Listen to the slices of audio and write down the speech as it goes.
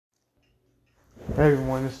Hey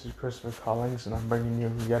everyone, this is Christopher Collins, and I'm bringing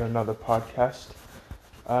you yet another podcast.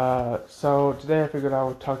 So today I figured I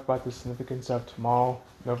would talk about the significance of tomorrow,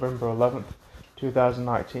 November 11th,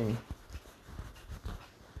 2019.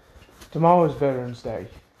 Tomorrow is Veterans Day,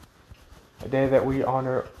 a day that we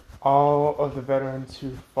honor all of the veterans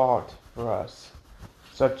who fought for us,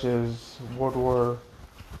 such as World War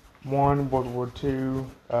I, World War II,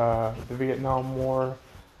 the Vietnam War,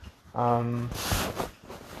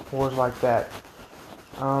 wars like that.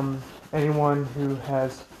 Anyone who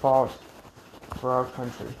has fought for our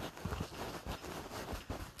country.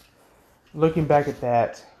 Looking back at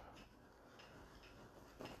that,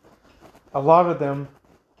 a lot of them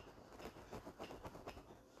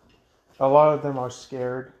are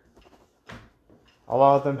scared. A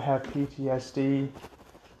lot of them have PTSD.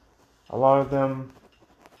 A lot of them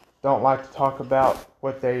don't like to talk about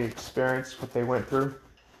what they experienced, what they went through.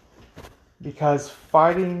 Because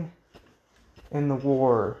fighting in the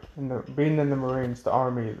war, being in the Marines, the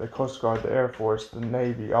Army, the Coast Guard, the Air Force, the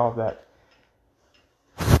Navy, all of that,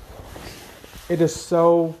 it is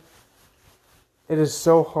so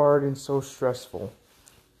hard and so stressful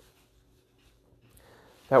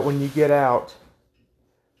that when you get out,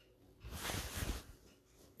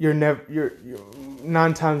 you're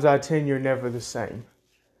 9 times out of 10 you're never the same.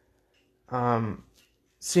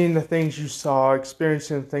 Seeing the things you saw,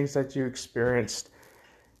 experiencing the things that you experienced,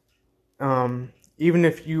 even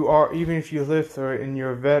if you live through it and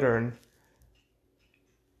you're a veteran,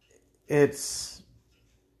 it's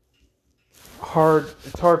hard.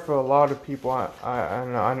 It's hard for a lot of people.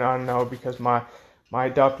 I know because my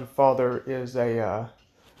adopted father is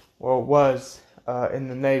was in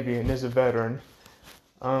the Navy and is a veteran.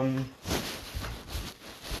 And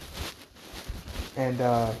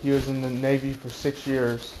he was in the Navy for 6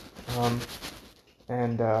 years.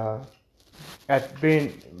 At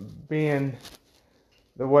being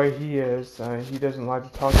the way he is, he doesn't like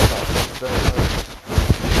to talk about things very much.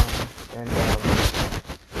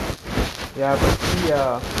 But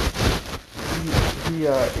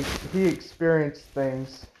he experienced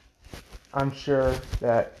things, I'm sure,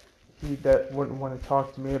 that he wouldn't want to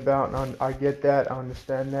talk to me about, and I get that, I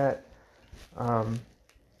understand that. I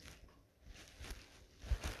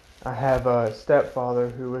have a stepfather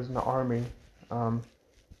who was in the Army,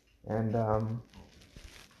 and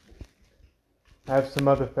I have some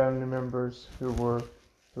other family members who are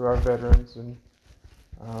veterans, and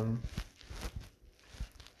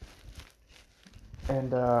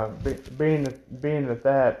being at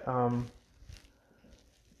that,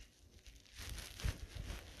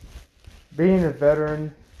 being a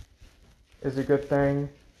veteran is a good thing,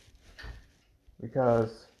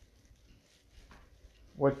 because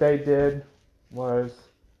what they did was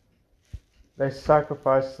they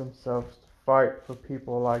sacrificed themselves to fight for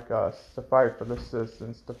people like us, to fight for the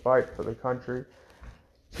citizens, to fight for the country,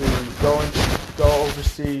 to go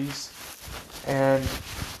overseas and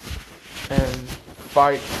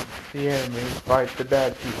fight the enemy, fight the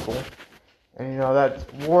bad people. And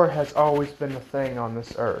that war has always been a thing on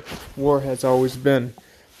this earth. War has always been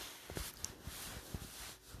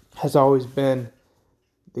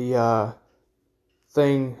the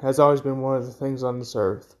thing, has always been one of the things on this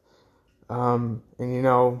earth. As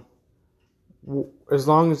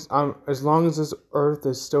long as this earth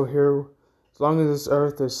is still here, as long as this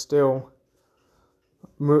earth is still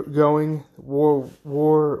going, war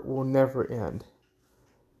will never end.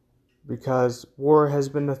 Because war has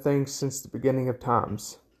been a thing since the beginning of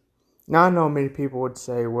times. Now I know many people would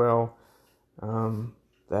say, well,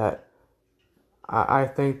 that I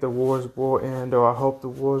think the wars will end, or I hope the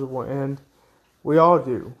wars will end. We all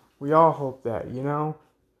do. We all hope that,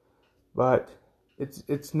 but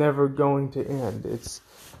it's never going to end. It's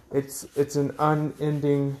an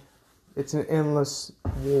unending, it's an endless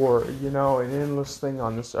war, an endless thing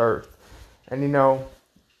on this earth. And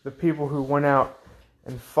the people who went out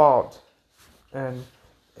and fought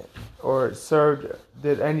or served,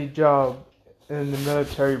 did any job in the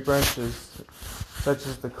military branches, such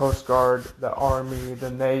as the Coast Guard, the Army, the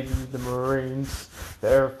Navy, the Marines, the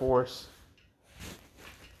Air Force.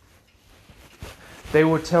 They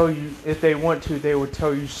will tell you, if they want to, they will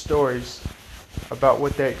tell you stories about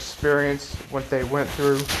what they experienced, what they went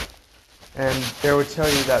through, and they will tell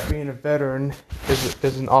you that being a veteran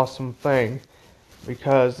is an awesome thing,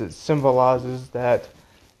 because it symbolizes that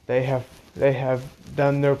they have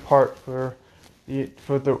done their part for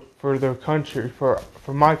their country, for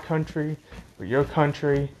my country, for your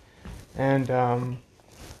country, and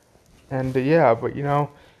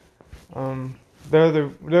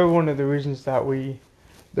they're one of the reasons that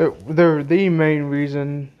they're the main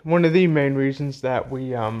reason, one of the main reasons that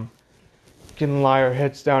we can lie our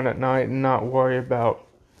heads down at night and not worry about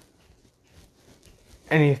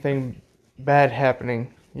anything bad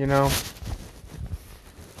happening, you know.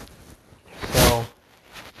 So,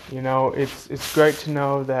 you know, it's great to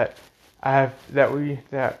know that at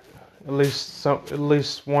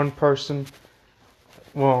least one person,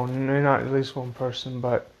 well, not at least one person,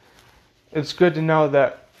 but it's good to know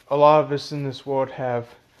that a lot of us in this world have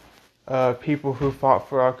people who fought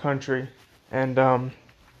for our country and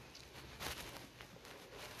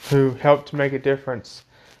who helped to make a difference.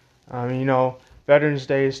 You know, Veterans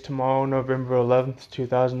Day is tomorrow, November 11th,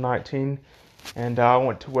 2019, and I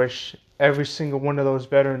want to wish every single one of those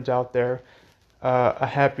veterans out there a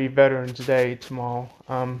happy Veterans Day tomorrow.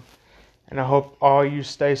 And I hope all you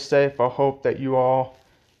stay safe. I hope that you all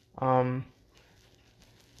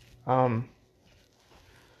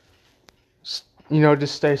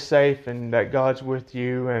just stay safe, and that God's with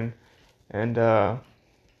you, and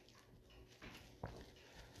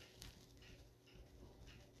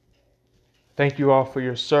thank you all for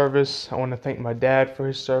your service. I want to thank my dad for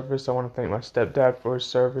his service. I want to thank my stepdad for his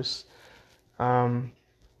service. But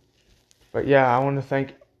yeah, I want to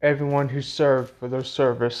thank everyone who served for their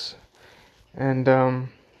service. And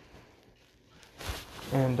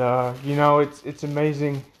you know, it's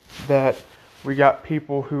amazing that we got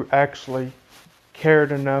people who actually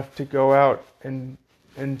cared enough to go out and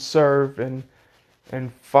serve and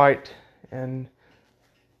fight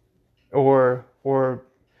or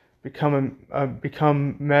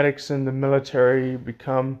become medics in the military,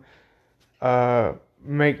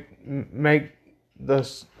 make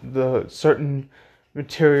the certain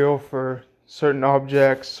material for certain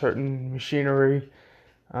objects, certain machinery,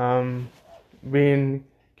 being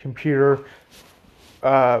computer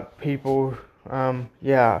people,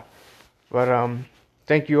 yeah. But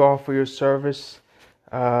thank you all for your service.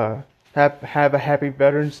 Have a happy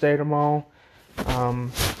Veterans Day tomorrow.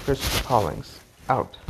 Chris Collings out.